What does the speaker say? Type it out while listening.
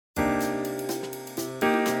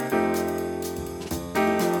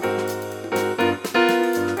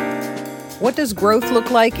What does growth look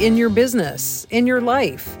like in your business, in your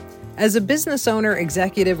life? As a business owner,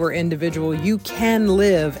 executive, or individual, you can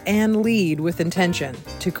live and lead with intention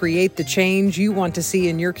to create the change you want to see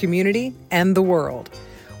in your community and the world.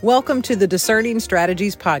 Welcome to the Discerning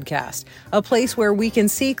Strategies Podcast, a place where we can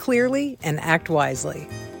see clearly and act wisely.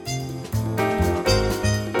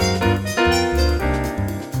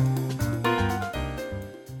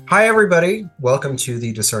 Hi, everybody. Welcome to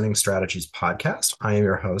the Discerning Strategies Podcast. I am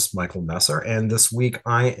your host, Michael Messer, and this week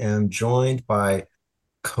I am joined by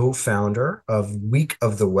co-founder of Week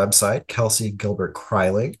of the Website, Kelsey Gilbert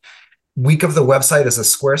Kreilig. Week of the Website is a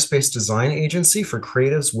Squarespace design agency for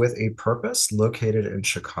creatives with a purpose located in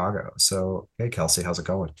Chicago. So, hey, Kelsey, how's it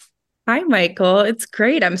going? Hi, Michael. It's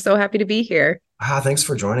great. I'm so happy to be here. Thanks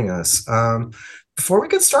for joining us. Before we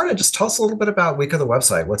get started, just tell us a little bit about Week of the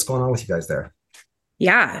Website. What's going on with you guys there?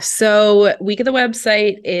 Yeah. So Week of the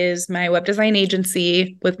Website is my web design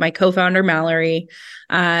agency with my co-founder, Mallory.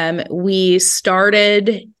 We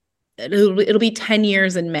started, it'll be 10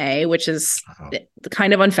 years in May, which is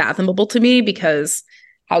kind of unfathomable to me because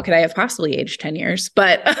how could I have possibly aged 10 years?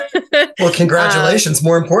 But well, congratulations.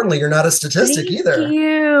 More importantly, you're not a statistic either. Thank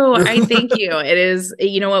you. I thank you. It is,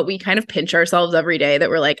 you know what, we kind of pinch ourselves every day that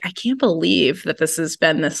we're like, I can't believe that this has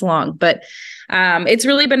been this long. But it's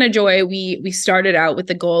really been a joy. We started out with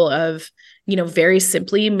the goal of, very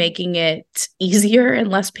simply making it easier and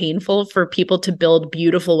less painful for people to build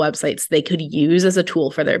beautiful websites they could use as a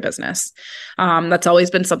tool for their business. That's always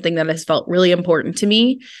been something that has felt really important to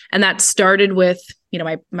me. And that started with,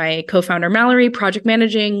 my co-founder, Mallory, project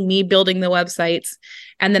managing, me building the websites,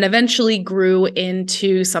 and then eventually grew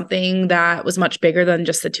into something that was much bigger than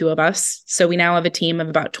just the two of us. So we now have a team of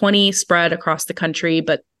about 20 spread across the country,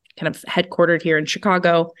 but kind of headquartered here in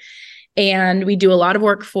Chicago. And we do a lot of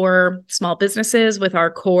work for small businesses with our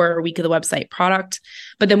core Week of the Website product.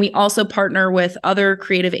 But then we also partner with other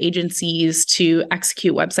creative agencies to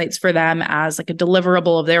execute websites for them as like a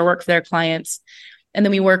deliverable of their work for their clients. And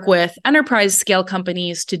then we work with enterprise scale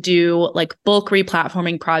companies to do like bulk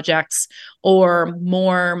replatforming projects or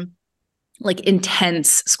more like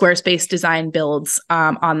intense Squarespace design builds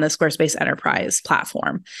on the Squarespace Enterprise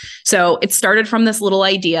platform. So it started from this little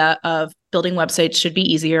idea of building websites should be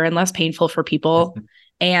easier and less painful for people,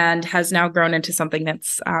 and has now grown into something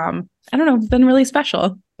that's, been really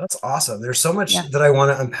special. That's awesome. There's so much that I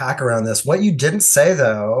want to unpack around this. What you didn't say,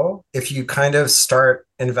 though, if you kind of start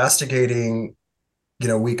investigating,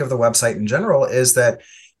 Week of the Website in general, is that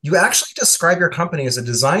you actually describe your company as a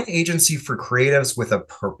design agency for creatives with a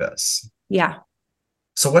purpose. Yeah.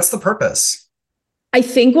 So what's the purpose? I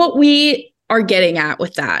think what we are getting at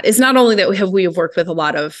with that is not only that we have worked with a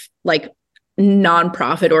lot of like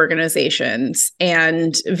nonprofit organizations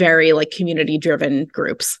and very like community driven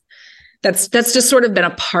groups. That's just sort of been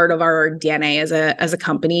a part of our DNA as a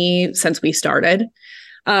company since we started.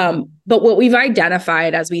 But what we've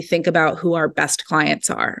identified as we think about who our best clients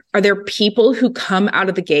are there people who come out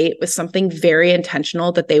of the gate with something very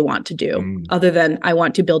intentional that they want to do other than I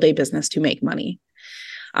want to build a business to make money.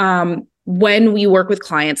 When we work with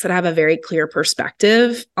clients that have a very clear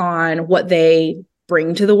perspective on what they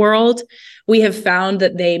bring to the world, we have found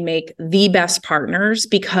that they make the best partners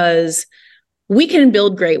because we can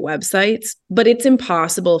build great websites, but it's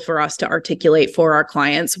impossible for us to articulate for our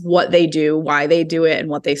clients what they do, why they do it, and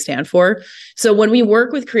what they stand for. So when we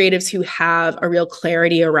work with creatives who have a real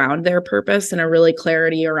clarity around their purpose and a really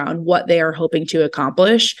clarity around what they are hoping to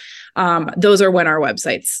accomplish, those are when our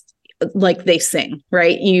websites, like they sing,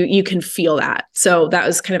 right? You can feel that. So that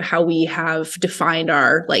was kind of how we have defined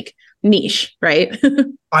our like niche, right?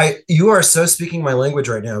 You are so speaking my language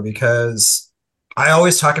right now because I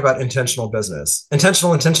always talk about intentional business.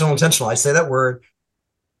 Intentional. I say that word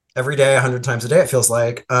every day, 100 times a day, it feels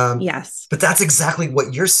like. Yes. But that's exactly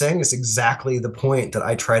what you're saying is exactly the point that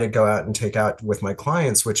I try to go out and take out with my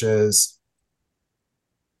clients, which is,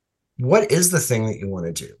 what is the thing that you want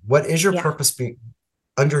to do? What is your purpose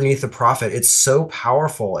underneath the profit? It's so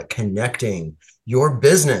powerful at connecting your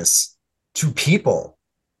business to people,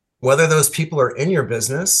 whether those people are in your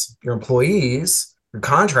business, your employees, your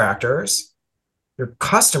contractors, your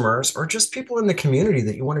customers, or just people in the community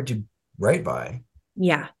that you want to do right by.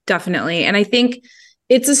 Yeah, definitely. And I think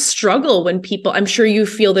it's a struggle when people, I'm sure you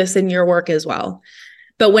feel this in your work as well,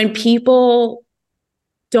 but when people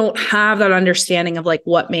don't have that understanding of like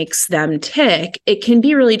what makes them tick, it can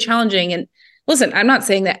be really challenging. And listen, I'm not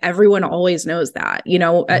saying that everyone always knows that,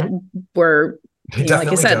 we're, like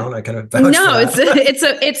I said, don't. I kind of vouch no, for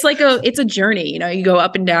that. it's a journey. You go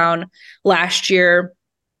up and down. Last year,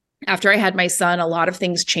 after I had my son, a lot of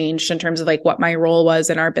things changed in terms of like what my role was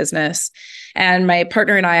in our business. And my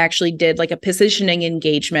partner and I actually did like a positioning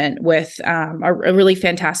engagement with a really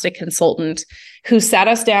fantastic consultant who sat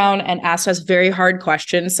us down and asked us very hard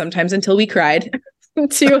questions, sometimes until we cried,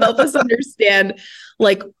 to help us understand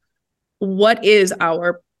like what is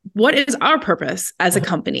our purpose as a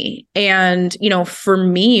company. And, for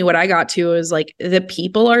me, what I got to is like the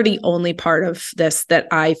people are the only part of this that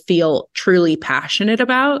I feel truly passionate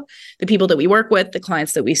about, the people that we work with, the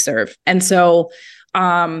clients that we serve. And so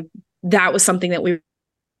that was something that we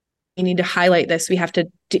need to highlight this. We have to,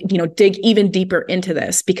 dig even deeper into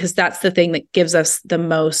this, because that's the thing that gives us the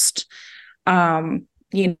most,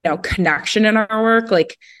 connection in our work.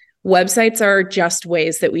 Like, websites are just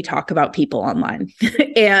ways that we talk about people online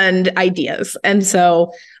and ideas. And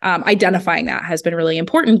so identifying that has been really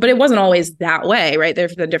important, but it wasn't always that way, right?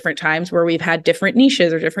 There's been different times where we've had different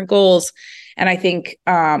niches or different goals. And I think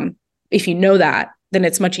if you know that, then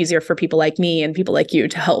it's much easier for people like me and people like you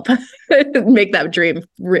to help make that dream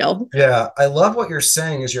real. Yeah, I love what you're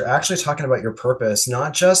saying is you're actually talking about your purpose,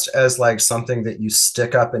 not just as like something that you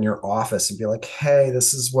stick up in your office and be like, hey,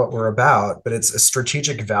 this is what we're about, but it's a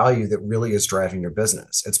strategic value that really is driving your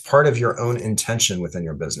business. It's part of your own intention within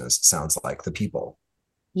your business, it sounds like, the people.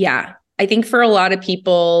 Yeah, I think for a lot of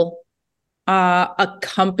people, a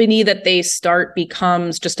company that they start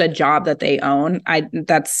becomes just a job that they own.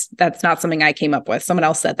 That's not something I came up with. Someone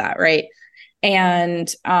else said that, right?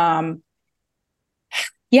 And I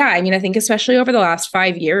think especially over the last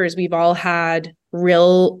 5 years, we've all had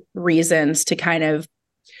real reasons to kind of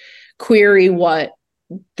query what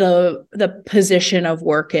the position of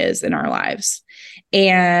work is in our lives.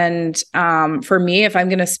 And for me, if I'm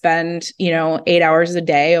going to spend, 8 hours a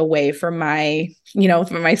day away from my,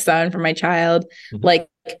 from my son, from my child, like,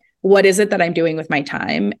 what is it that I'm doing with my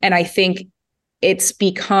time? And I think it's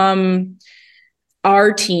become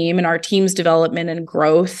our team and our team's development and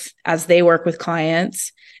growth as they work with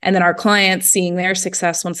clients, and then our clients seeing their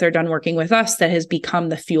success once they're done working with us, that has become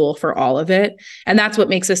the fuel for all of it. And that's what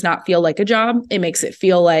makes us not feel like a job. It makes it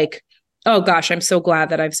feel like, oh gosh, I'm so glad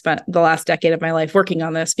that I've spent the last decade of my life working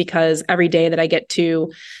on this, because every day that I get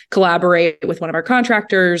to collaborate with one of our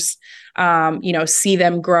contractors, see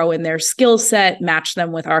them grow in their skill set, match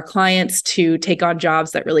them with our clients to take on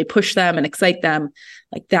jobs that really push them and excite them.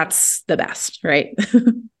 Like, that's the best, right?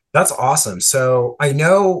 That's awesome. So I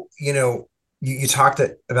know, you talked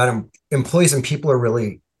about employees and people are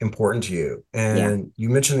really important to you. And you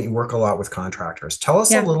mentioned that you work a lot with contractors. Tell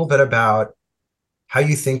us a little bit about how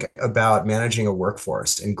you think about managing a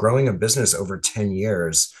workforce and growing a business over 10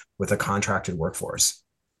 years with a contracted workforce.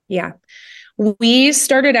 Yeah. We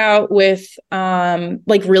started out with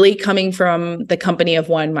really coming from the company of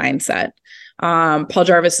one mindset. Paul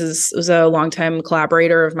Jarvis was a longtime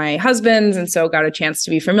collaborator of my husband's, and so got a chance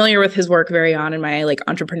to be familiar with his work very on in my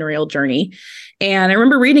entrepreneurial journey. And I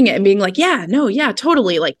remember reading it and being like,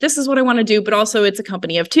 totally. Like, this is what I want to do, but also it's a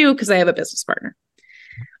company of two because I have a business partner.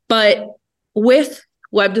 But with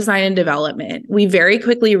web design and development, we very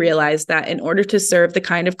quickly realized that in order to serve the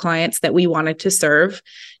kind of clients that we wanted to serve,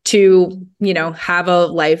 to, have a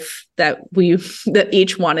life that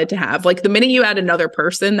each wanted to have, like, the minute you add another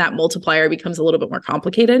person, that multiplier becomes a little bit more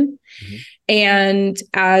complicated. And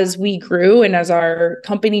as we grew and as our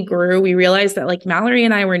company grew, we realized that Mallory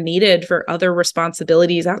and I were needed for other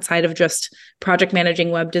responsibilities outside of just project managing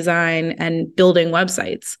web design and building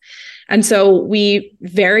websites. And so we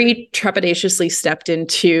very trepidatiously stepped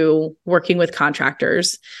into working with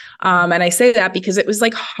contractors. And I say that because it was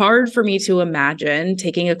hard for me to imagine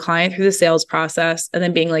taking a client through the sales process and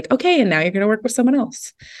then being like, okay, and now you're going to work with someone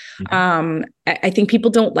else. I think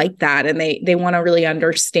people don't like that, and they want to really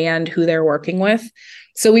understand who they're working with.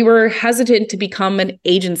 So we were hesitant to become an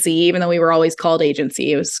agency, even though we were always called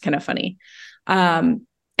agency. It was kind of funny. And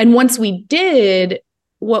once we did,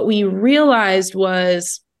 what we realized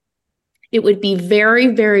was it would be very,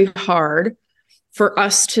 very hard for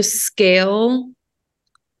us to scale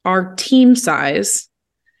our team size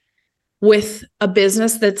with a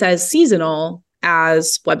business that's as seasonal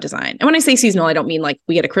as web design. And when I say seasonal, I don't mean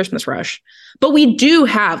we get a Christmas rush, but we do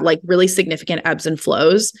have really significant ebbs and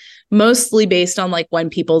flows, mostly based on when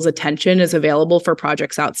people's attention is available for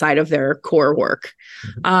projects outside of their core work.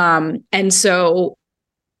 And so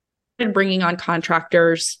bringing on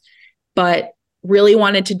contractors, but really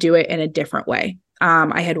wanted to do it in a different way.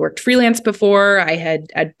 I had worked freelance before.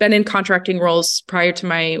 I'd been in contracting roles prior to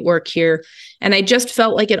my work here. And I just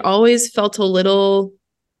felt like it always felt a little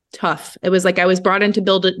tough. It was I was brought in to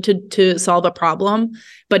build it, to solve a problem,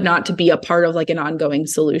 but not to be a part of an ongoing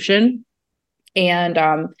solution. And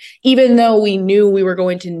even though we knew we were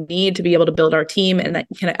going to need to be able to build our team and that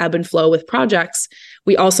kind of ebb and flow with projects,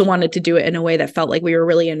 we also wanted to do it in a way that felt like we were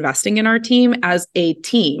really investing in our team as a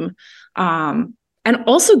team. And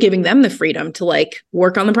also giving them the freedom to like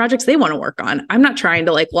work on the projects they want to work on. I'm not trying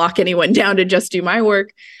to like lock anyone down to just do my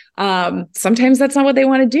work. Sometimes that's not what they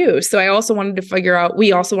want to do. So we also wanted to figure out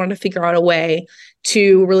a way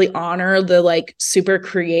to really honor the like super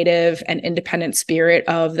creative and independent spirit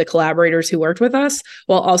of the collaborators who worked with us,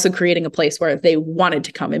 while also creating a place where they wanted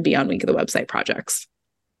to come and be on Week of the Website projects.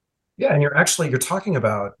 Yeah, and you're talking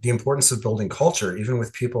about the importance of building culture, even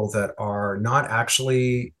with people that are not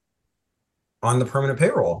actually on the permanent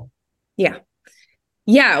payroll. Yeah.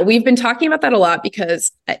 Yeah, we've been talking about that a lot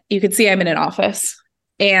because you could see I'm in an office,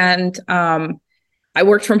 and I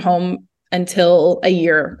worked from home until a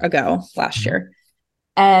year ago, last year.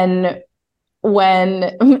 And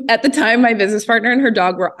when at the time, my business partner and her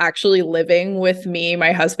dog were actually living with me,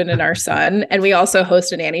 my husband, and our son. And we also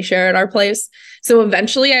host a nanny share at our place. So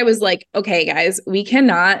eventually I was like, okay, guys, we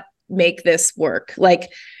cannot make this work.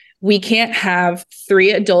 Like, we can't have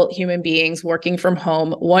 3 adult human beings working from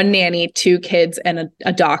home, 1 nanny, 2 kids, and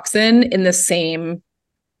a dachshund in the same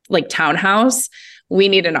like townhouse. We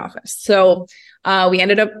need an office. So we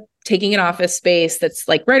ended up taking an office space that's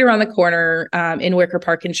like right around the corner in Wicker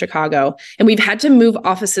Park in Chicago. And we've had to move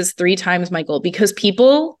offices 3 times, Michael, because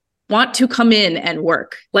people want to come in and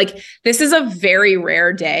work. Like, this is a very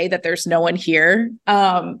rare day that there's no one here.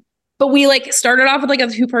 But we like started off with like a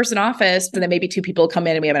 2-person office, and then maybe 2 people come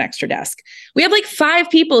in and we have an extra desk. We have like 5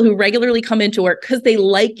 people who regularly come into work because they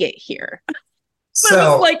like it here.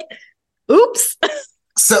 So like, oops.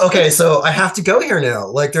 So I have to go here now.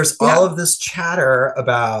 Like, there's all of this chatter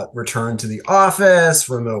about return to the office,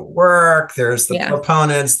 remote work. There's the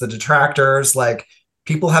proponents, the detractors. Like,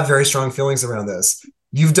 people have very strong feelings around this.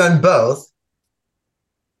 You've done both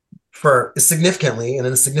significantly and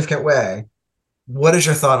in a significant way. What is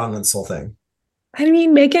your thought on this whole thing? I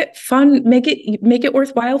mean, make it fun, make it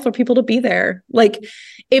worthwhile for people to be there. Like,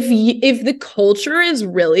 if the culture is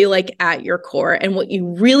really like at your core, and what you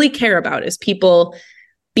really care about is people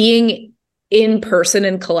being in person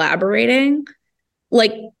and collaborating,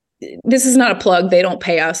 like, this is not a plug. They don't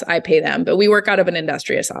pay us. I pay them, but we work out of an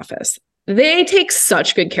Industrious office. They take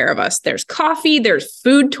such good care of us. There's coffee, there's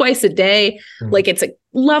food twice a day. Like, it's a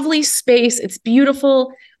lovely space. It's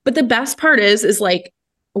beautiful. But the best part is like,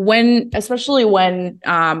 especially when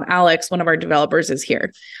Alex, one of our developers, is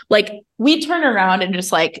here, like, we turn around and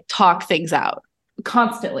just like talk things out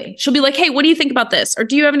constantly. She'll be like, hey, what do you think about this? Or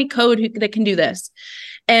do you have any code that can do this?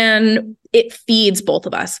 And it feeds both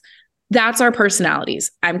of us. That's our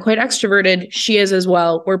personalities. I'm quite extroverted. She is as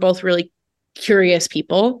well. We're both really curious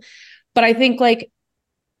people. But I think like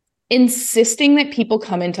insisting that people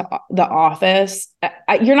come into the office,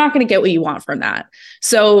 you're not going to get what you want from that.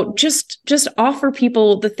 So just offer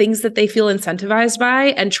people the things that they feel incentivized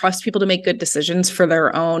by, and trust people to make good decisions for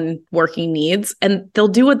their own working needs. And they'll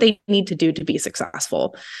do what they need to do to be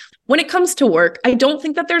successful. When it comes to work, I don't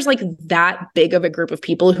think that there's like that big of a group of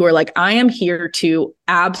people who are like, I am here to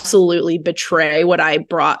absolutely betray what I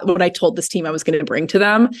told this team I was going to bring to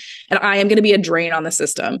them. And I am going to be a drain on the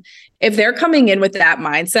system. If they're coming in with that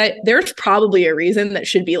mindset, there's probably a reason that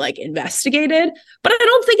should be like investigated. But I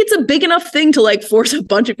don't think it's a big enough thing to like force a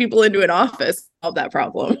bunch of people into an office to solve that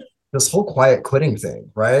problem. This whole quiet quitting thing,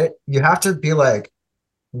 right? You have to be like,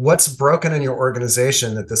 what's broken in your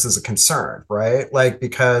organization that this is a concern, right? Like,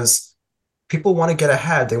 because people want to get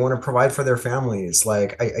ahead. They want to provide for their families.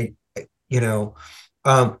 Like, but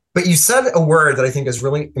you said a word that I think is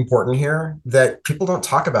really important here that people don't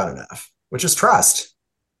talk about enough, which is trust.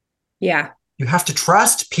 Yeah. You have to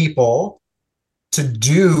trust people to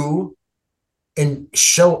do and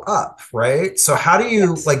show up, right? So how do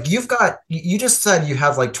you, like, you just said you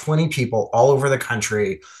have like 20 people all over the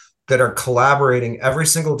country that are collaborating every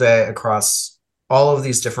single day across all of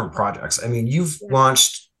these different projects. I mean, you've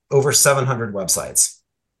launched over 700 websites.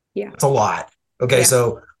 Yeah. It's a lot. Okay.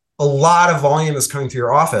 So a lot of volume is coming through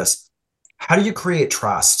your office. How do you create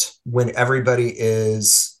trust when everybody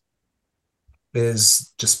is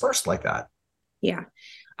dispersed like that? Yeah.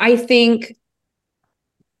 I think,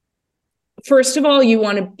 first of all, you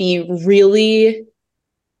want to be really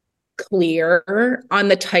clear on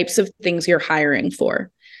the types of things you're hiring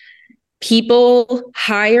for. People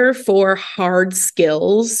hire for hard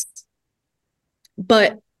skills,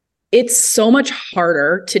 but it's so much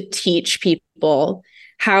harder to teach people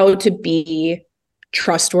how to be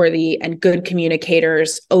trustworthy and good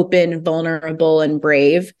communicators, open, vulnerable, and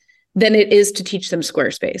brave, than it is to teach them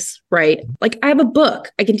Squarespace, right? Like I have a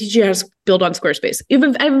book, I can teach you how to build on Squarespace.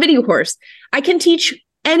 I have a video course. I can teach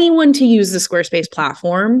anyone to use the Squarespace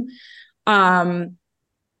platform.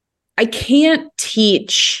 I can't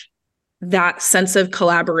teach that sense of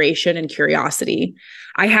collaboration and curiosity.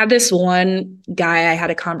 I had this one guy I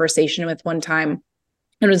had a conversation with one time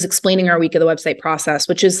and was explaining our week of the website process,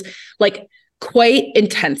 which is like quite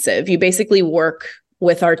intensive. You basically work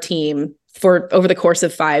with our team for over the course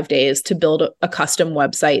of 5 days to build a custom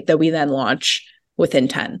website that we then launch within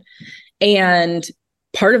 10. And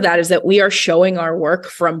part of that is that we are showing our work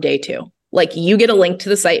from day 2. Like you get a link to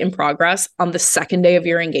the site in progress on the second day of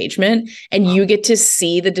your engagement, and you get to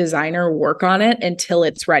see the designer work on it until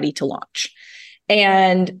it's ready to launch.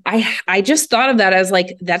 And I just thought of that as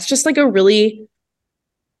like, that's just like a really,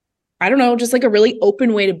 I don't know, just like a really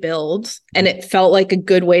open way to build. And it felt like a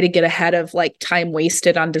good way to get ahead of like time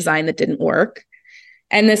wasted on design that didn't work.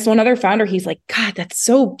 And this one other founder, he's like, God, that's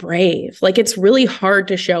so brave. Like it's really hard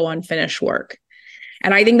to show unfinished work.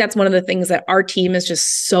 And I think that's one of the things that our team is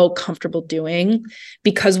just so comfortable doing,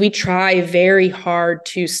 because we try very hard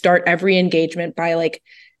to start every engagement by like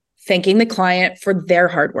thanking the client for their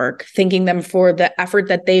hard work, thanking them for the effort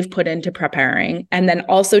that they've put into preparing, and then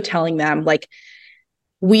also telling them like,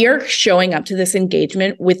 we are showing up to this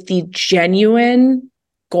engagement with the genuine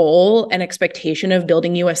goal and expectation of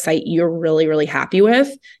building you a site you're really, really happy with.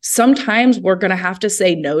 Sometimes we're going to have to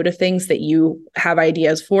say no to things that you have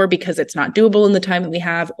ideas for because it's not doable in the time that we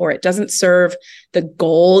have, or it doesn't serve the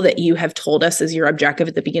goal that you have told us is your objective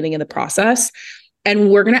at the beginning of the process.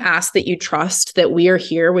 And we're going to ask that you trust that we are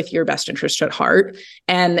here with your best interest at heart.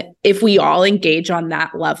 And if we all engage on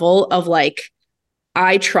that level of like,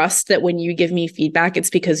 I trust that when you give me feedback, it's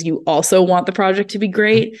because you also want the project to be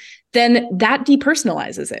great, then that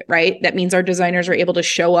depersonalizes it, right? That means our designers are able to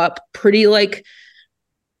show up pretty like,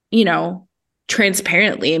 you know,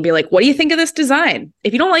 transparently and be like, what do you think of this design?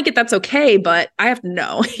 If you don't like it, that's okay, but I have to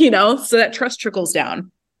know, you know, so that trust trickles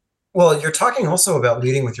down. Well, you're talking also about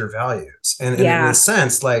leading with your values. And in a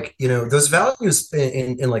sense, like, you know, those values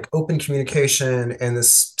in like open communication and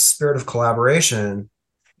this spirit of collaboration,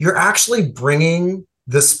 you're actually bringing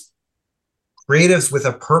this creatives with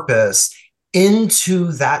a purpose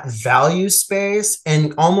into that value space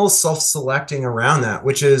and almost self-selecting around that,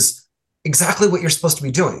 which is exactly what you're supposed to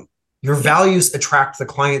be doing. Your values attract the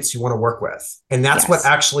clients you want to work with. And that's what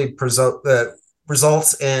actually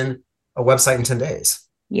results in a website in 10 days.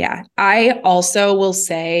 Yeah. I also will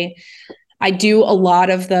say, I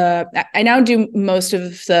now do most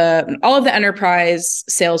of all of the enterprise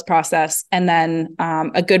sales process. And then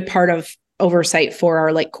a good part of oversight for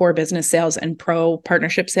our like core business sales and pro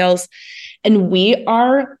partnership sales. And we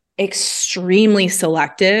are extremely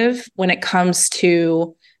selective when it comes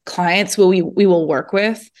to clients we will work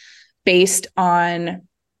with based on,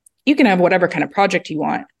 you can have whatever kind of project you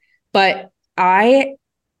want, but I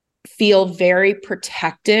feel very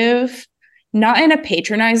protective, not in a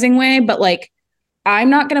patronizing way, but like, I'm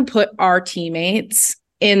not going to put our teammates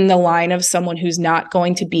in the line of someone who's not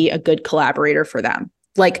going to be a good collaborator for them.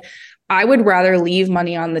 Like, I would rather leave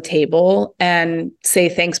money on the table and say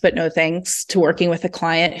thanks, but no thanks to working with a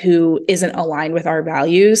client who isn't aligned with our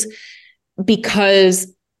values,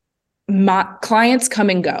 because my clients come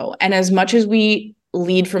and go. And as much as we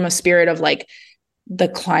lead from a spirit of like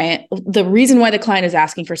the reason why the client is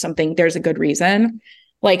asking for something, there's a good reason.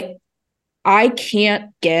 Like, I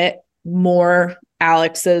can't get more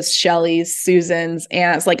Alex's, Shelly's, Susan's,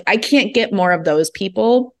 Anna's. Like, I can't get more of those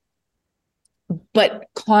people, but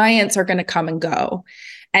clients are going to come and go.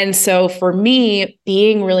 And so for me,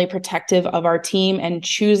 being really protective of our team and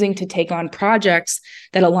choosing to take on projects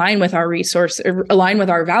that align with our align with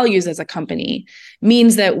our values as a company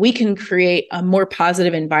means that we can create a more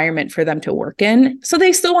positive environment for them to work in. So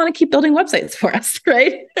they still want to keep building websites for us,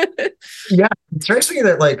 right? Yeah. It's interesting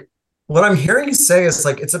that like, what I'm hearing you say is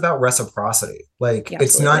like, it's about reciprocity. Like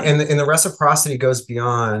it's not, and the reciprocity goes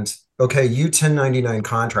beyond, okay, you 1099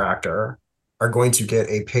 contractor are going to get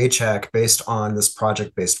a paycheck based on this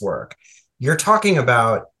project-based work. You're talking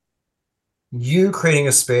about you creating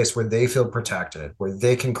a space where they feel protected, where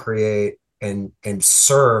they can create and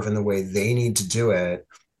serve in the way they need to do it,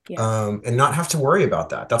 and not have to worry about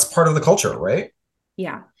that. That's part of the culture, right?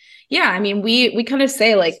 Yeah. Yeah. I mean, we kind of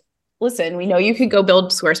say like, listen, we know you could go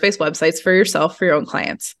build Squarespace websites for yourself, for your own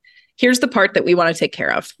clients. Here's the part that we want to take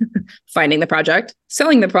care of. Finding the project,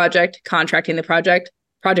 selling the project, contracting the project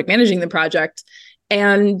managing the project,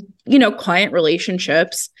 and, you know, client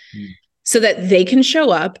relationships so that they can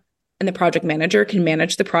show up and the project manager can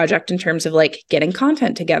manage the project in terms of like getting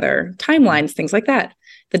content together, timelines, things like that.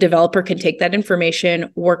 The developer can take that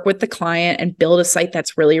information, work with the client, and build a site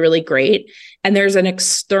that's really, really great. And there's an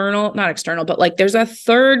not external, but like there's a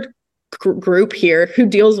third group here who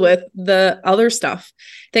deals with the other stuff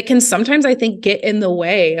that can sometimes, I think, get in the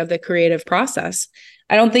way of the creative process.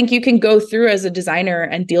 I don't think you can go through as a designer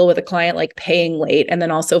and deal with a client like paying late and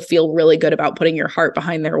then also feel really good about putting your heart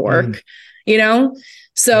behind their work, you know?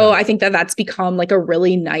 So I think that that's become like a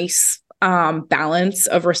really nice balance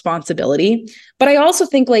of responsibility. But I also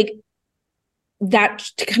think like that,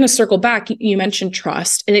 to kind of circle back, you mentioned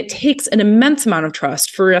trust, and it takes an immense amount of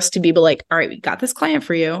trust for us to be like, all right, we got this client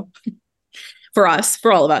for you, for us,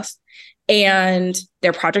 for all of us. And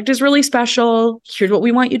their project is really special. Here's what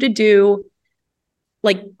we want you to do.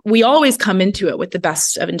 Like, we always come into it with the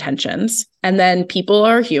best of intentions, and then people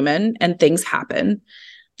are human and things happen.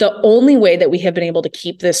 The only way that we have been able to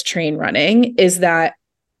keep this train running is that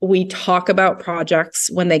we talk about projects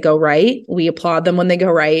when they go right. We applaud them when they go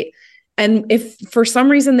right. And if for some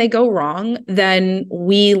reason they go wrong, then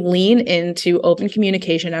we lean into open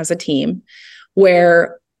communication as a team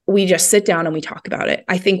where we just sit down and we talk about it.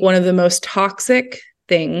 I think one of the most toxic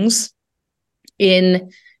things in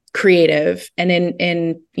creative and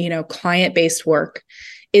in client-based work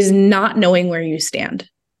is not knowing where you stand.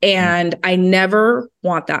 And I never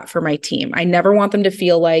want that for my team. I never want them to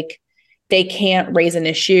feel like they can't raise an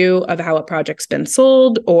issue of how a project's been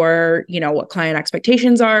sold or, what client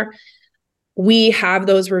expectations are. We have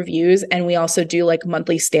those reviews, and we also do like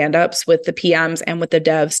monthly stand-ups with the PMs and with the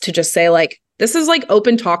devs to just say like, this is like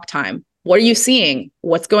open talk time. What are you seeing?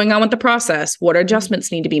 What's going on with the process? What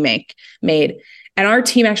adjustments need to be made? And our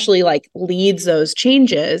team actually like leads those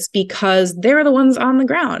changes because they're the ones on the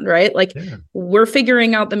ground, right? Like we're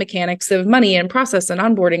figuring out the mechanics of money and process and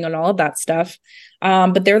onboarding and all of that stuff.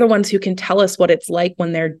 But they're the ones who can tell us what it's like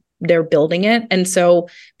when they're building it. And so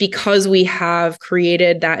because we have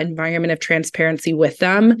created that environment of transparency with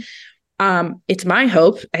them, it's my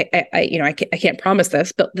hope, I can't promise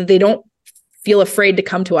this, but they don't feel afraid to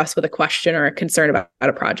come to us with a question or a concern about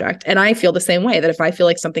a project. And I feel the same way, that if I feel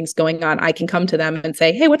like something's going on, I can come to them and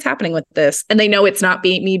say, hey, what's happening with this? And they know it's not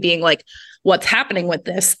me being like, what's happening with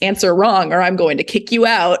this? Answer wrong, or I'm going to kick you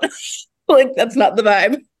out. Like, that's not the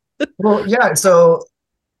vibe. Well, yeah. So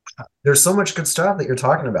there's so much good stuff that you're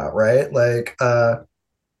talking about, right? Like, part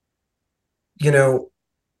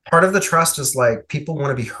of the trust is like people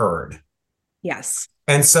want to be heard. Yes.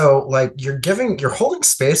 And so like you're holding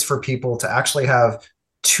space for people to actually have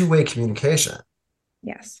two-way communication.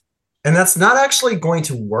 Yes. And that's not actually going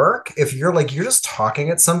to work if you're just talking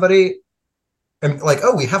at somebody and like,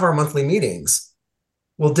 oh, we have our monthly meetings.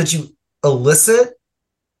 Well, did you elicit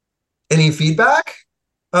any feedback?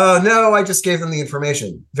 Oh, no, I just gave them the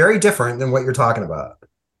information. Very different than what you're talking about.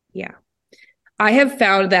 Yeah. I have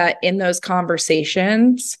found that in those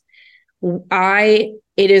conversations, if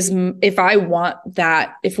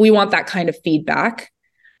we want that kind of feedback,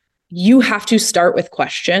 you have to start with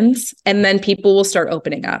questions, and then people will start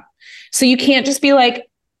opening up. So you can't just be like,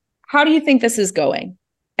 how do you think this is going?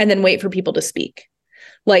 And then wait for people to speak.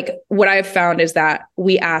 Like, what I've found is that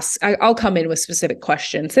I'll come in with specific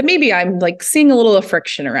questions that maybe I'm like seeing a little of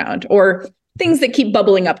friction around, or things that keep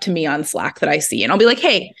bubbling up to me on Slack that I see. And I'll be like,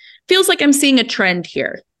 hey, feels like I'm seeing a trend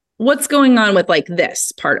here. What's going on with like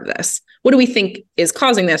this part of this? What do we think is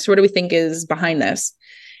causing this? What do we think is behind this?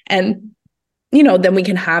 And, then we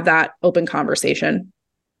can have that open conversation.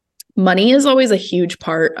 Money is always a huge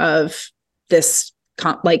part of this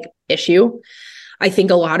issue. I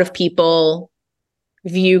think a lot of people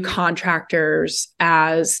view contractors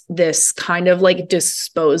as this kind of like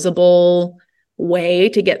disposable way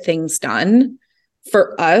to get things done.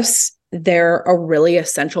 For us, they're a really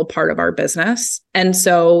essential part of our business. And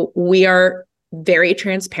so we are very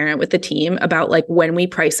transparent with the team about like, when we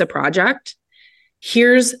price a project,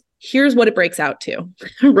 here's what it breaks out to,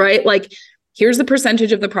 right? Like, here's the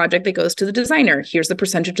percentage of the project that goes to the designer. Here's the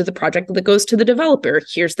percentage of the project that goes to the developer.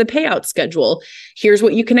 Here's the payout schedule. Here's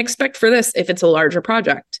what you can expect for this if it's a larger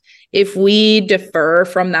project. If we defer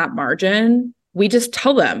from that margin, we just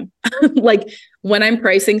tell them. Like, when I'm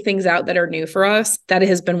pricing things out that are new for us, that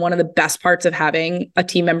has been one of the best parts of having a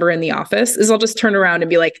team member in the office, is I'll just turn around and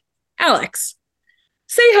be like, Alex,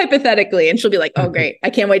 say hypothetically. And she'll be like, oh, great. I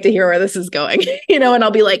can't wait to hear where this is going. And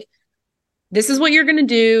I'll be like, this is what you're going to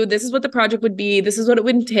do. This is what the project would be. This is what it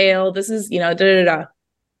would entail. This is,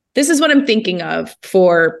 This is what I'm thinking of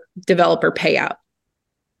for developer payout.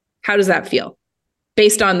 How does that feel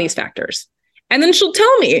based on these factors? And then she'll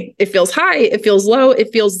tell me it feels high, it feels low,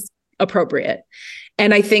 it feels appropriate.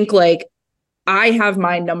 And I think like I have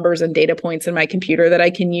my numbers and data points in my computer that I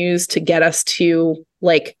can use to get us to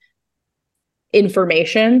like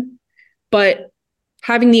information, but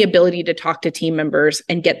having the ability to talk to team members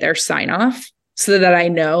and get their sign off so that I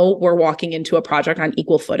know we're walking into a project on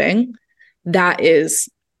equal footing, that is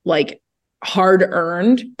like hard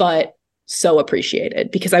earned, but so appreciated,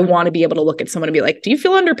 because I want to be able to look at someone and be like, do you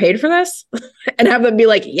feel underpaid for this? And have them be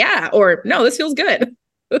like, yeah, or no, this feels good.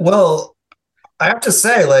 Well, I have to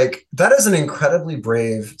say, like, that is an incredibly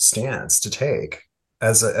brave stance to take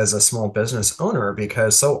as a small business owner,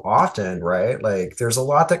 because so often, right, like there's a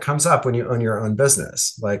lot that comes up when you own your own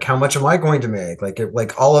business. Like, how much am I going to make?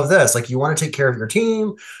 Like all of this, like you want to take care of your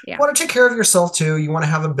team, you want to take care of yourself too. You want to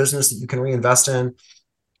have a business that you can reinvest in.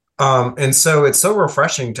 And so it's so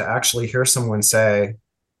refreshing to actually hear someone say,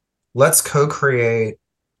 let's co-create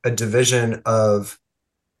a division of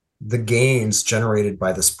the gains generated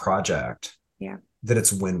by this project. Yeah. That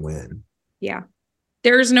it's win-win. Yeah.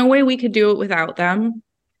 There's no way we could do it without them.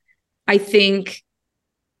 I think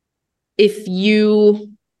if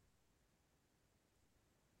you,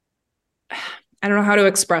 I don't know how to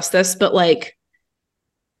express this, but like,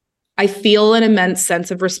 I feel an immense sense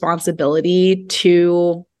of responsibility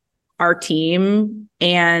to our team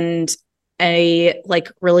and a like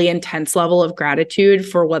really intense level of gratitude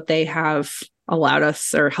for what they have allowed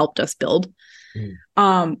us or helped us build.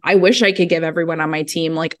 I wish I could give everyone on my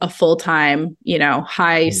team like a full-time,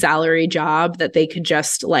 high salary job that they could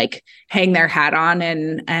just like hang their hat on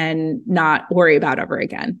and not worry about ever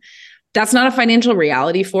again. That's not a financial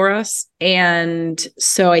reality for us. And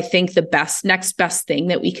so I think the next best thing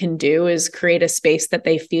that we can do is create a space that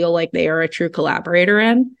they feel like they are a true collaborator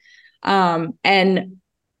in. And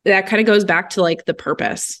that kind of goes back to like the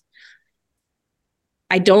purpose.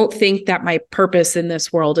 I don't think that my purpose in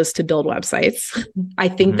this world is to build websites. I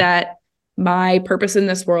think that my purpose in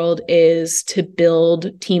this world is to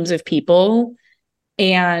build teams of people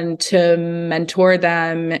and to mentor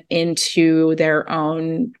them into their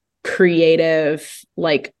own creative,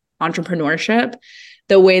 like entrepreneurship.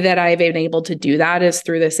 The way that I've been able to do that is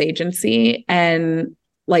through this agency. And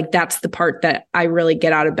like, that's the part that I really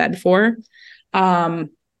get out of bed for. And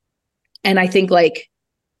I think like,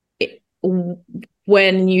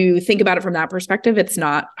 when you think about it from that perspective, it's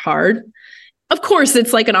not hard. Of course,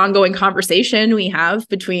 it's like an ongoing conversation we have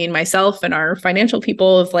between myself and our financial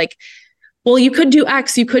people of like, well, you could do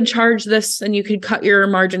X, you could charge this and you could cut your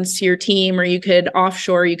margins to your team, or you could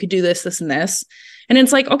offshore, you could do this, this, and this. And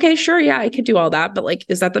it's like, okay, sure. Yeah, I could do all that. But like,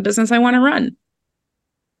 is that the business I want to run?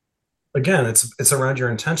 Again, it's around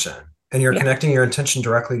your intention, and you're connecting your intention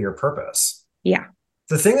directly to your purpose. Yeah.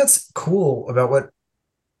 The thing that's cool about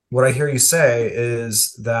what I hear you say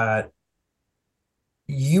is that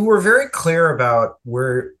you were very clear about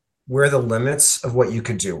where the limits of what you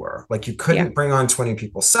could do were. Like, you couldn't bring on 20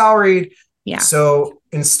 people salaried. Yeah. So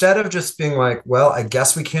instead of just being like, well, I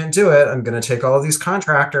guess we can't do it, I'm going to take all of these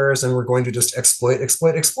contractors and we're going to just exploit,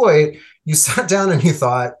 you sat down and you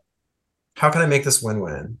thought, how can I make this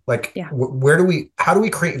win-win? Like, how do we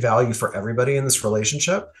create value for everybody in this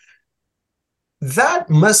relationship? That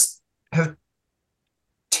must have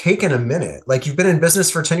taken a minute. Like, you've been in business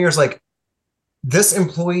for 10 years, like this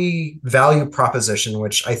employee value proposition,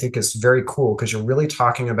 which I think is very cool, because you're really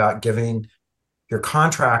talking about giving your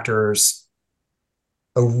contractors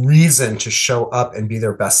a reason to show up and be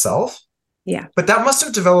their best self. Yeah. But that must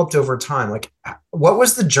have developed over time. Like, what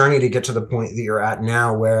was the journey to get to the point that you're at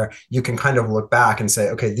now, where you can kind of look back and say,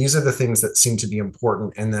 okay, these are the things that seem to be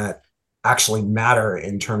important and that actually matter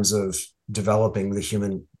in terms of developing the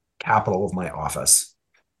human capital of my office?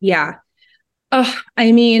 Yeah.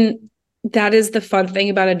 I mean, that is the fun thing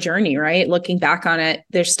about a journey, right? Looking back on it,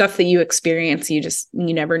 there's stuff that you experience, you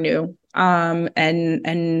never knew.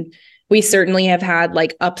 And we certainly have had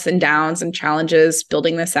like ups and downs and challenges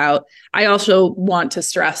building this out. I also want to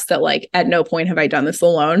stress that like at no point have I done this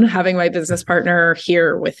alone. Having my business partner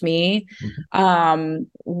here with me,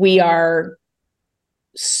 we are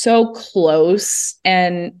so close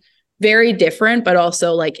and very different, but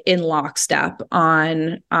also like in lockstep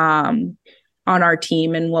on our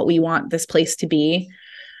team and what we want this place to be.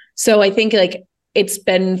 So I think like it's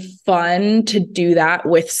been fun to do that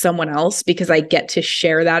with someone else, because I get to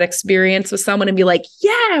share that experience with someone and be like,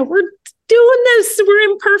 yeah, we're doing this.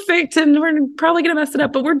 We're imperfect and we're probably going to mess it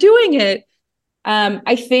up, but we're doing it.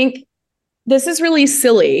 I think this is really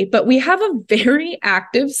silly, but we have a very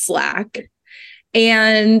active Slack,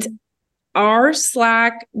 and our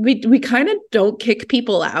Slack, we kind of don't kick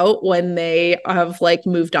people out when they have like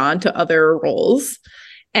moved on to other roles.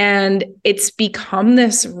 And it's become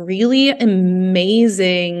this really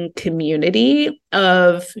amazing community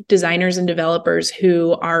of designers and developers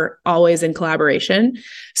who are always in collaboration.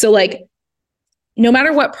 So like no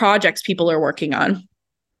matter what projects people are working on,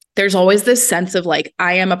 there's always this sense of like,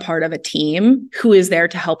 I am a part of a team who is there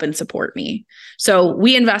to help and support me. So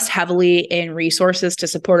we invest heavily in resources to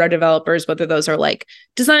support our developers, whether those are like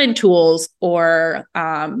design tools or,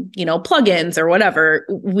 plugins or whatever.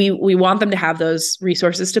 We want them to have those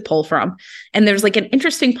resources to pull from. And there's like an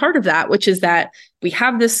interesting part of that, which is that we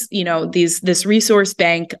have this, this resource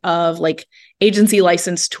bank of like agency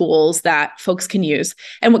licensed tools that folks can use.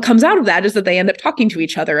 And what comes out of that is that they end up talking to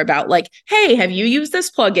each other about like, hey, have you used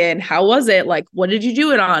this plugin? How was it? Like, what did you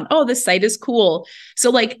do it on? Oh, this site is cool.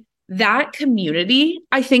 So like that community,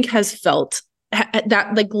 I think, has felt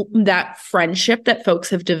that like that friendship that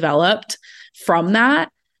folks have developed from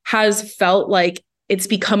that has felt like it's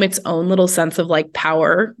become its own little sense of like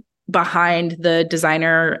power behind the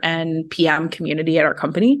designer and PM community at our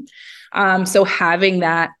company. So having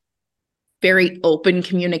that very open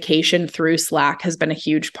communication through Slack has been a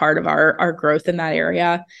huge part of our growth in that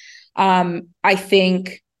area. I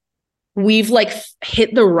think we've like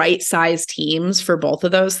hit the right size teams for both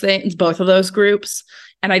of those things, both of those groups.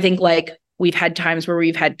 And I think like we've had times where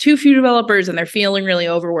we've had too few developers and they're feeling really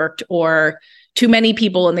overworked, or too many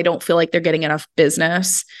people and they don't feel like they're getting enough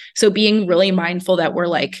business. So being really mindful that we're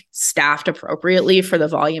like staffed appropriately for the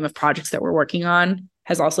volume of projects that we're working on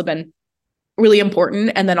has also been really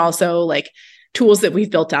important. And then also like tools that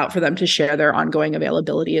we've built out for them to share their ongoing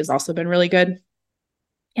availability has also been really good.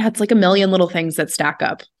 Yeah, it's like a million little things that stack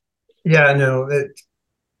up. Yeah, no,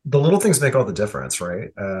 the little things make all the difference, right?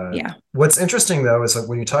 Yeah. What's interesting though is like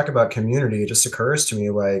when you talk about community, it just occurs to me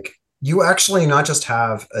like you actually not just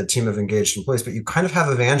have a team of engaged employees, but you kind of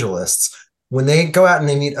have evangelists when they go out and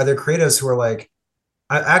they meet other creatives who are like,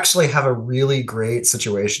 I actually have a really great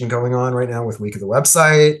situation going on right now with Week of the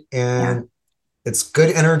Website, and it's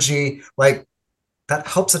good energy. Like that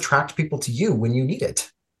helps attract people to you when you need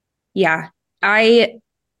it. Yeah. I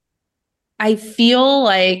feel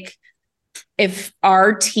like if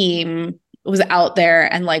our team was out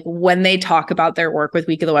there and like when they talk about their work with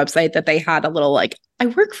Week of the Website, that they had a little like, I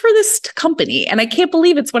work for this company and I can't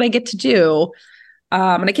believe it's what I get to do.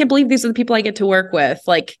 And I can't believe these are the people I get to work with.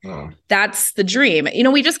 Like, that's the dream.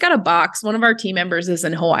 We just got a box. One of our team members is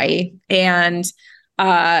in Hawaii, and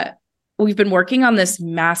we've been working on this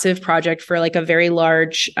massive project for like a very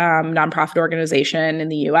large nonprofit organization in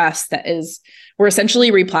the US we're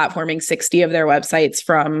essentially replatforming 60 of their websites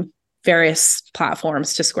from various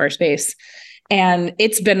platforms to Squarespace. And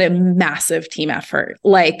it's been a massive team effort.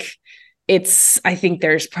 Like I think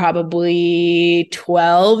there's probably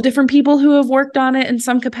 12 different people who have worked on it in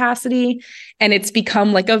some capacity. And it's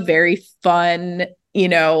become like a very fun,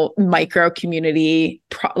 micro community,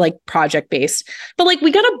 project based. But like we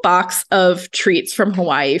got a box of treats from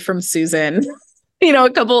Hawaii from Susan, a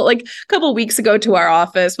couple weeks ago to our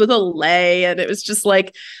office with a lei. And it was just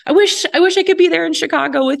like, I wish I could be there in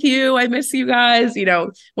Chicago with you. I miss you guys.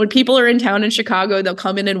 When people are in town in Chicago, they'll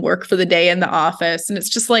come in and work for the day in the office. And it's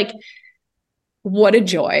just like, what a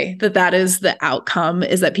joy that is the outcome,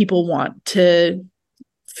 is that people want to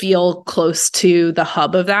feel close to the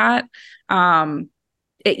hub of that.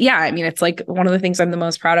 It's like one of the things I'm the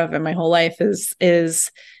most proud of in my whole life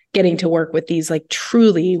is getting to work with these like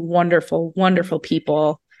truly wonderful, wonderful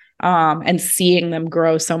people, and seeing them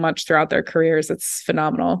grow so much throughout their careers. It's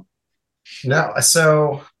phenomenal. No,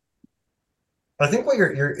 so I think what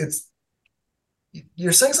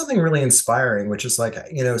you're saying something really inspiring, which is like,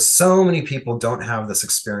 so many people don't have this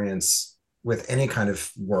experience with any kind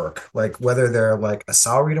of work, like whether they're like a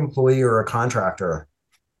salaried employee or a contractor.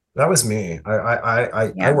 That was me.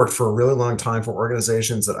 I worked for a really long time for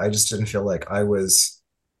organizations that I just didn't feel like I was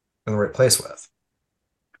in the right place with.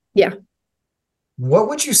 Yeah. What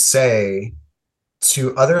would you say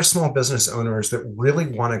to other small business owners that really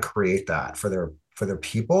want to create that for their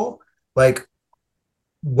people? Like,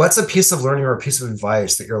 what's a piece of learning or a piece of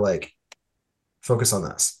advice that you're like, focus on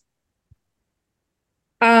this?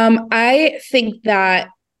 I think that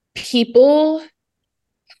people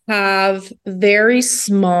sometimes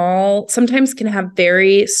can have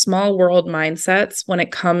very small world mindsets when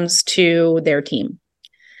it comes to their team.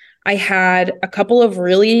 I had a couple of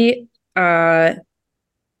really, I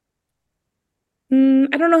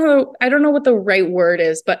don't know what the right word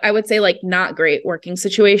is, but I would say like not great working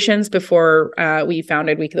situations before we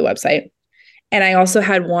founded Week of the Website. And I also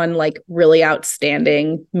had one like really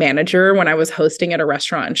outstanding manager when I was hosting at a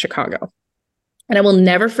restaurant in Chicago. And I will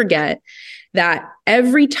never forget that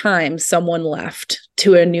every time someone left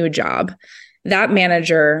to a new job, that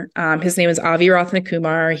manager, his name is Avi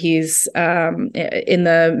Ratnakumar. He's in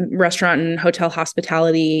the restaurant and hotel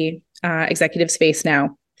hospitality executive space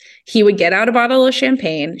now. He would get out a bottle of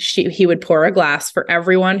champagne. He would pour a glass for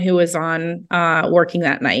everyone who was on working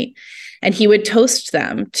that night. And he would toast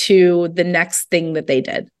them to the next thing that they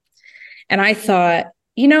did. And I thought,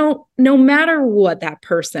 no matter what that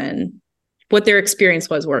person, what their experience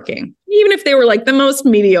was working, even if they were like the most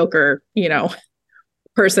mediocre,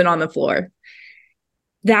 person on the floor,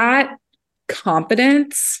 that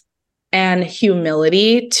competence and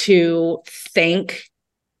humility to thank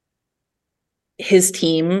his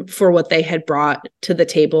team for what they had brought to the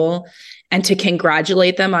table and to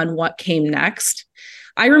congratulate them on what came next.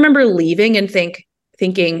 I remember leaving and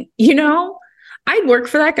thinking, I'd work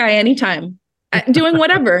for that guy anytime, doing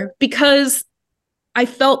whatever, because I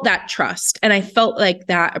felt that trust and I felt like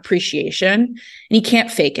that appreciation, and you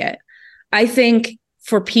can't fake it. I think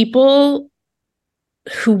for people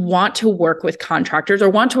who want to work with contractors or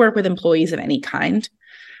want to work with employees of any kind,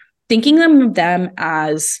 thinking of them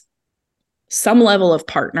as some level of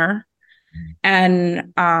partner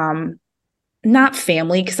and not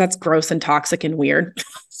family, because that's gross and toxic and weird.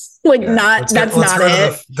 That's not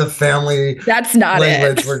it. The family. That's not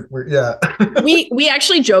language. it. We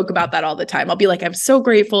actually joke about that all the time. I'll be like, I'm so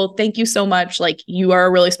grateful. Thank you so much. Like, you are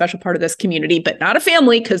a really special part of this community, but not a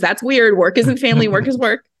family, because that's weird. Work isn't family. Work is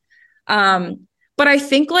work. But I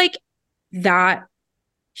think like that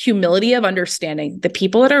humility of understanding the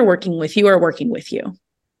people that are working with you are working with you.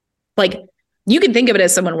 Like, you can think of it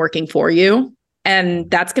as someone working for you,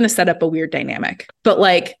 and that's going to set up a weird dynamic. But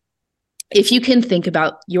like, if you can think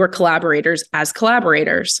about your collaborators as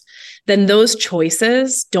collaborators, then those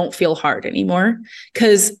choices don't feel hard anymore,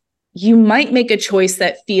 because you might make a choice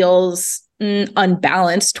that feels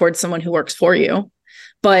unbalanced towards someone who works for you.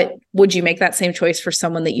 But would you make that same choice for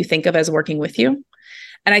someone that you think of as working with you?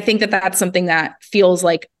 And I think that that's something that feels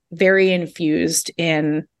like very infused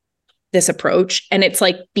in this approach. And it's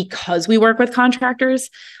like, because we work with contractors,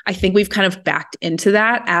 I think we've kind of backed into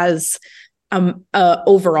that as a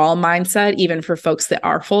overall mindset, even for folks that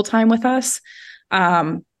are full-time with us,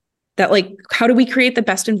 that like, how do we create the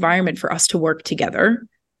best environment for us to work together?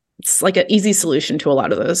 It's like an easy solution to a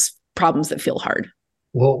lot of those problems that feel hard.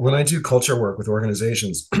 Well, when I do culture work with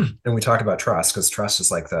organizations and we talk about trust, because trust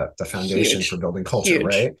is like the foundation for building culture,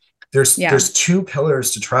 right? There's two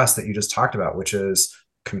pillars to trust that you just talked about, which is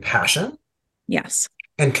compassion, yes,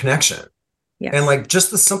 and connection. Yes. And like,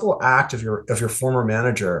 just the simple act of your former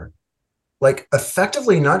manager, like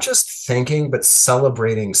effectively not just thanking, but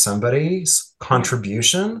celebrating somebody's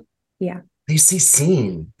contribution. Yeah. They see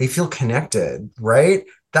seen, they feel connected, right?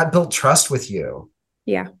 That built trust with you.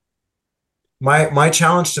 Yeah. My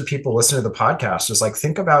challenge to people listening to the podcast is like,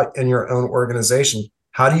 think about in your own organization,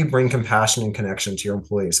 how do you bring compassion and connection to your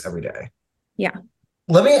employees every day? Yeah.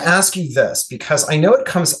 Let me ask you this, because I know it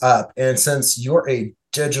comes up, and since you're a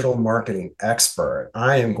digital marketing expert,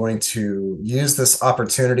 I am going to use this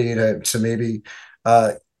opportunity to maybe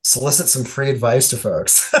solicit some free advice to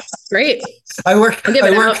folks. Great. I work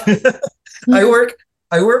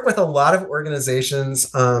with a lot of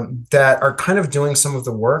organizations that are kind of doing some of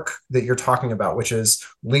the work that you're talking about, which is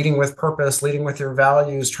leading with purpose, leading with your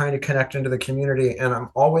values, trying to connect into the community. And I'm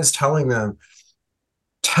always telling them,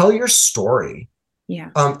 tell your story. Yeah.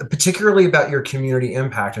 Particularly about your community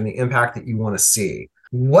impact and the impact that you want to see.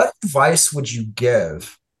 What advice would you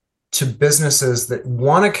give to businesses that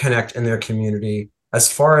want to connect in their community as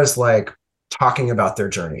far as like talking about their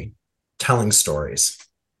journey, telling stories?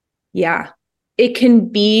 Yeah. It can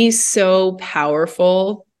be so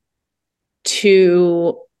powerful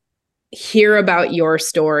to hear about your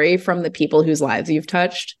story from the people whose lives you've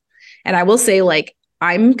touched. And I will say, like,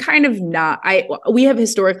 I'm kind of we have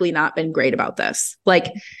historically not been great about this.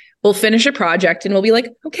 Like, we'll finish a project and we'll be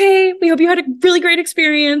like, okay, we hope you had a really great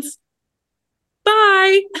experience.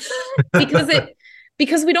 Bye.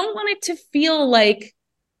 because we don't want it to feel like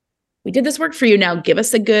we did this work for you. Now give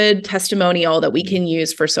us a good testimonial that we can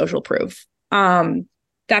use for social proof.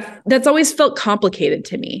 That's always felt complicated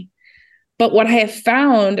to me. But what I have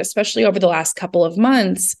found, especially over the last couple of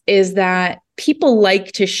months, is that people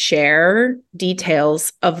like to share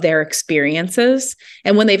details of their experiences.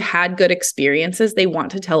 And when they've had good experiences, they want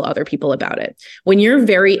to tell other people about it. When you're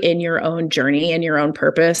very in your own journey and your own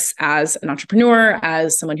purpose as an entrepreneur,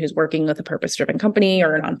 as someone who's working with a purpose-driven company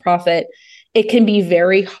or a nonprofit, it can be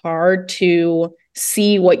very hard to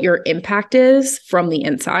see what your impact is from the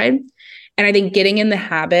inside. And I think getting in the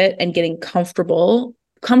habit and getting comfortable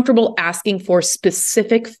asking for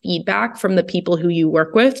specific feedback from the people who you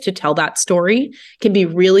work with to tell that story can be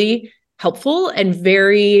really helpful and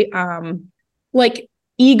very like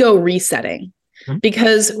ego resetting. Mm-hmm.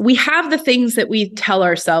 Because we have the things that we tell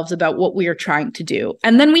ourselves about what we are trying to do,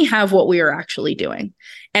 and then we have what we are actually doing.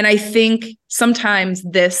 And I think sometimes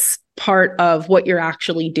this part of what you're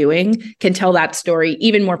actually doing can tell that story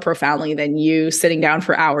even more profoundly than you sitting down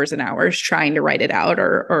for hours and hours trying to write it out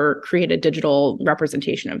or create a digital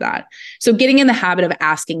representation of that. So getting in the habit of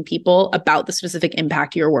asking people about the specific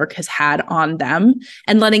impact your work has had on them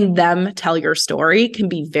and letting them tell your story can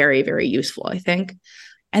be very, very useful, I think.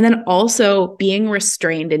 And then also being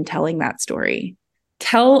restrained in telling that story.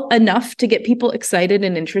 Tell enough to get people excited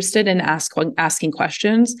and interested and asking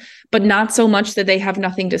questions, but not so much that they have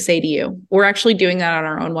nothing to say to you. We're actually doing that on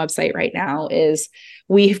our own website right now. Is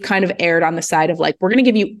we've kind of erred on the side of like, we're going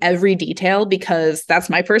to give you every detail because that's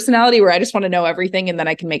my personality where I just want to know everything and then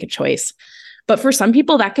I can make a choice. But for some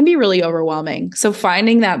people, that can be really overwhelming. So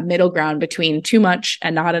finding that middle ground between too much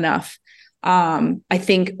and not enough. I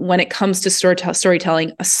think when it comes to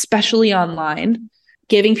storytelling, especially online,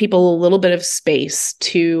 giving people a little bit of space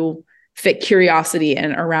to fit curiosity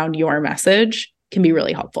in around your message can be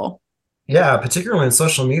really helpful. Yeah, particularly in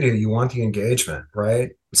social media, you want the engagement, right?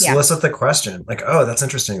 Solicit the question, like, oh, that's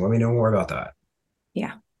interesting. Let me know more about that.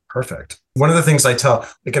 Yeah. Perfect. One of the things I tell,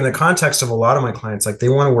 like in the context of a lot of my clients, like they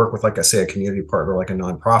want to work with, like I say, a community partner, like a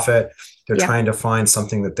nonprofit. They're trying to find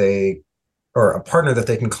something or a partner that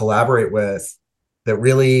they can collaborate with that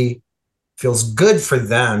really feels good for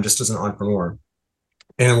them just as an entrepreneur.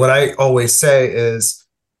 And what I always say is,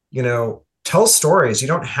 tell stories. You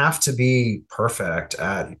don't have to be perfect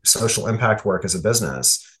at social impact work as a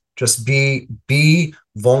business. Just be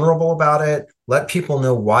vulnerable about it. Let people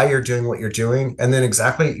know why you're doing what you're doing. And then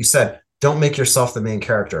exactly what you said, don't make yourself the main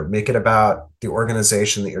character. Make it about the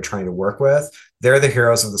organization that you're trying to work with. They're the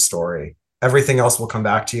heroes of the story. Everything else will come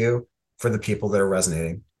back to you for the people that are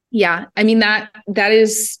resonating. Yeah. I mean, that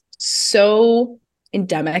is so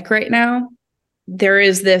endemic right now. There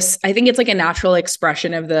is this, I think it's like a natural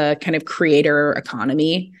expression of the kind of creator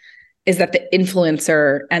economy, is that the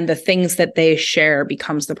influencer and the things that they share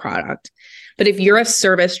becomes the product. But if you're a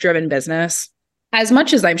service-driven business, as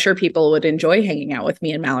much as I'm sure people would enjoy hanging out with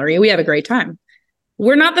me and Mallory, we have a great time.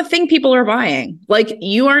 We're not the thing people are buying. Like,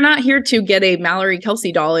 you are not here to get a Mallory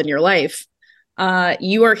Kelsey doll in your life.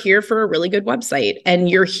 You are here for a really good website, and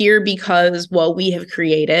you're here because what we have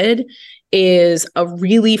created is a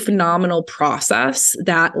really phenomenal process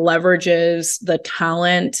that leverages the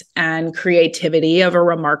talent and creativity of a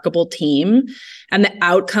remarkable team. And the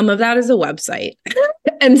outcome of that is a website.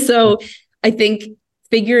 And so I think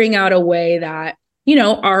figuring out a way that,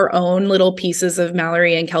 our own little pieces of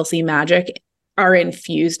Mallory and Kelsey magic are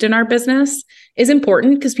infused in our business is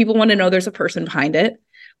important, because people want to know there's a person behind it.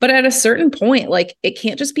 But at a certain point, like, it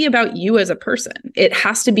can't just be about you as a person. It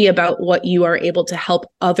has to be about what you are able to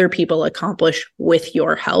help other people accomplish with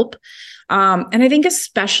your help. And I think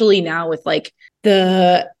especially now with like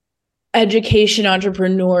the education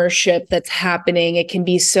entrepreneurship that's happening, it can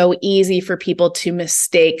be so easy for people to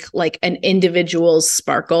mistake like an individual's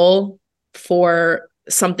sparkle for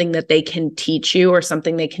something that they can teach you or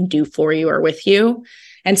something they can do for you or with you.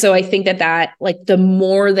 And so I think that like the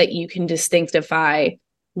more that you can distinctify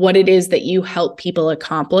what it is that you help people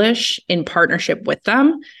accomplish in partnership with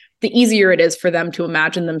them, the easier it is for them to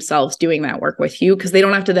imagine themselves doing that work with you, because they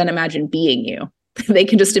don't have to then imagine being you. They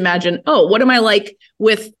can just imagine, oh, what am I like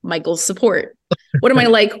with Michael's support? What am I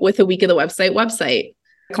like with a Week of the website?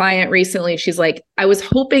 A client recently, she's like, I was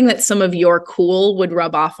hoping that some of your cool would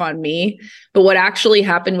rub off on me. But what actually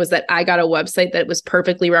happened was that I got a website that was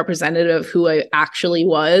perfectly representative of who I actually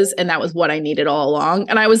was. And that was what I needed all along.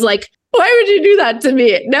 And I was like, why would you do that to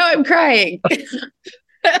me? Now I'm crying.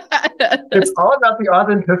 It's all about the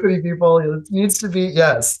authenticity, people. It needs to be,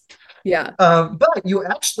 yes. Yeah. But you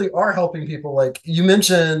actually are helping people. Like you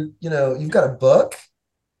mentioned, you've got a book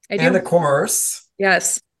and a course.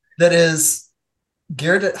 Yes. That is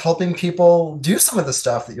geared at helping people do some of the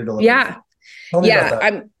stuff that you're delivering. Yeah. Tell me about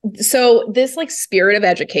that. So this like spirit of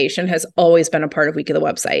education has always been a part of Week of the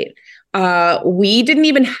Website. We didn't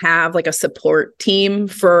even have like a support team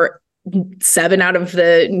for 7 out of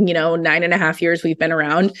the 9.5 years we've been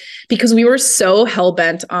around, because we were so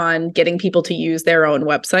hell-bent on getting people to use their own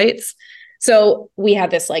websites. So we had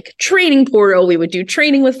this like training portal. We would do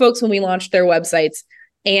training with folks when we launched their websites.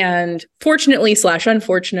 And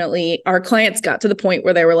fortunately/unfortunately, our clients got to the point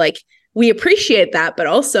where they were like, we appreciate that, but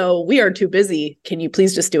also we are too busy. Can you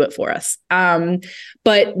please just do it for us?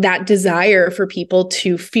 But that desire for people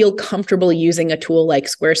to feel comfortable using a tool like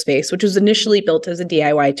Squarespace, which was initially built as a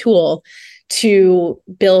DIY tool to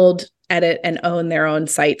build edit, and own their own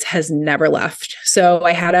sites has never left. So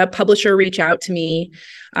I had a publisher reach out to me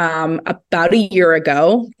about a year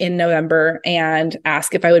ago in November and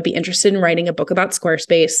ask if I would be interested in writing a book about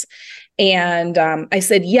Squarespace. And I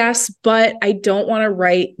said yes, but I don't want to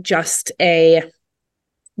write just a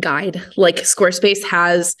guide. Like Squarespace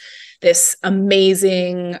has this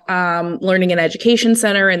amazing learning and education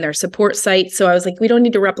center and their support site. So I was like, we don't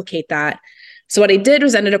need to replicate that. So what I did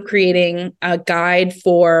was ended up creating a guide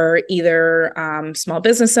for either small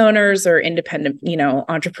business owners or independent,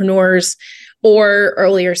 entrepreneurs or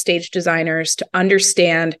earlier stage designers to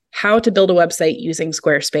understand how to build a website using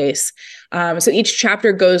Squarespace. So each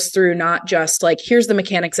chapter goes through not just like, here's the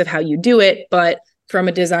mechanics of how you do it, but from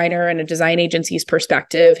a designer and a design agency's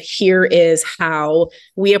perspective, here is how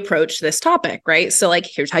we approach this topic, right? So like,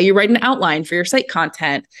 here's how you write an outline for your site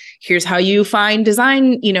content. Here's how you find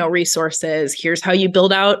design, resources. Here's how you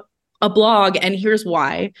build out a blog, and here's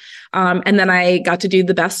why. And then I got to do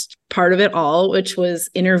the best part of it all, which was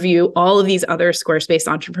interview all of these other Squarespace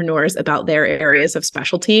entrepreneurs about their areas of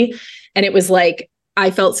specialty. And it was like, I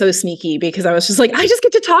felt so sneaky because I was just like, I just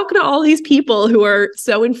get to talk to all these people who are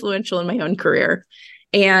so influential in my own career.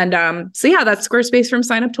 And so yeah, that's Squarespace from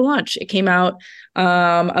sign up to launch. It came out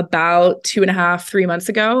about 2.5, 3 months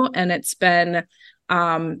ago, and it's been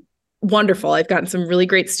wonderful. I've gotten some really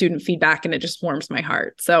great student feedback, and it just warms my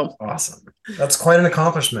heart. So awesome. That's quite an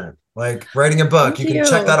accomplishment. Like writing a book, you can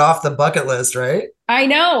check that off the bucket list, right? I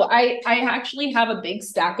know. I actually have a big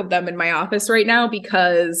stack of them in my office right now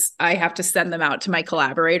because I have to send them out to my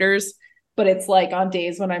collaborators. But it's like on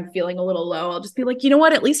days when I'm feeling a little low, I'll just be like, you know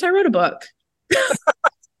what? At least I wrote a book. At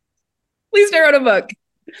least I wrote a book.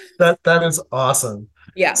 That is awesome.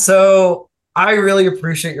 Yeah. So I really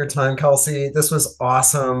appreciate your time, Kelsey. This was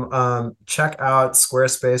awesome. Check out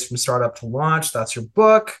Squarespace from startup to launch. That's your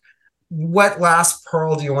book. What last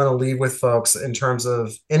pearl do you want to leave with folks in terms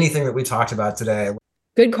of anything that we talked about today?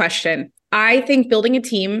 Good question. I think building a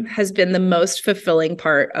team has been the most fulfilling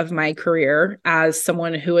part of my career as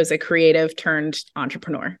someone who is a creative turned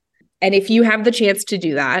entrepreneur. And if you have the chance to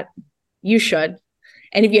do that, you should.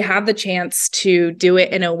 And if you have the chance to do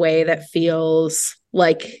it in a way that feels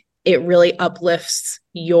like it really uplifts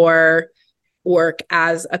your work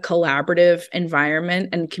as a collaborative environment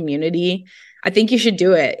and community, I think you should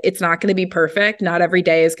do it. It's not going to be perfect. Not every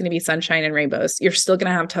day is going to be sunshine and rainbows. You're still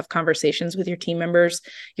going to have tough conversations with your team members.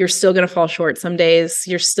 You're still going to fall short some days.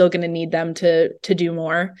 You're still going to need them to do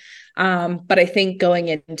more. But I think going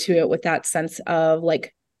into it with that sense of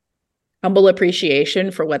like humble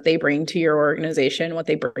appreciation for what they bring to your organization, what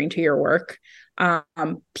they bring to your work,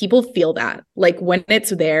 people feel that. Like when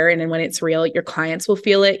it's there and when it's real, your clients will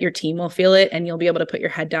feel it, your team will feel it, and you'll be able to put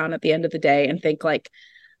your head down at the end of the day and think like,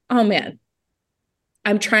 oh man,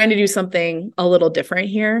 I'm trying to do something a little different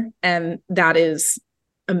here. And that is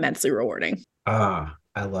immensely rewarding. I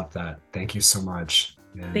love that. Thank you so much.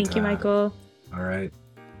 And, thank you, Michael. All right.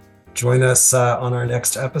 Join us on our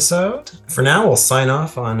next episode. For now, we'll sign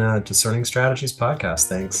off on Discerning Strategies podcast.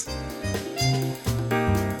 Thanks.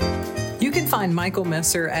 You can find Michael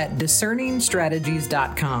Messer at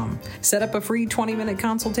discerningstrategies.com. Set up a free 20-minute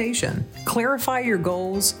consultation. Clarify your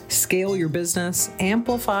goals, scale your business,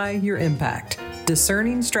 amplify your impact.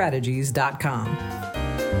 discerningstrategies.com.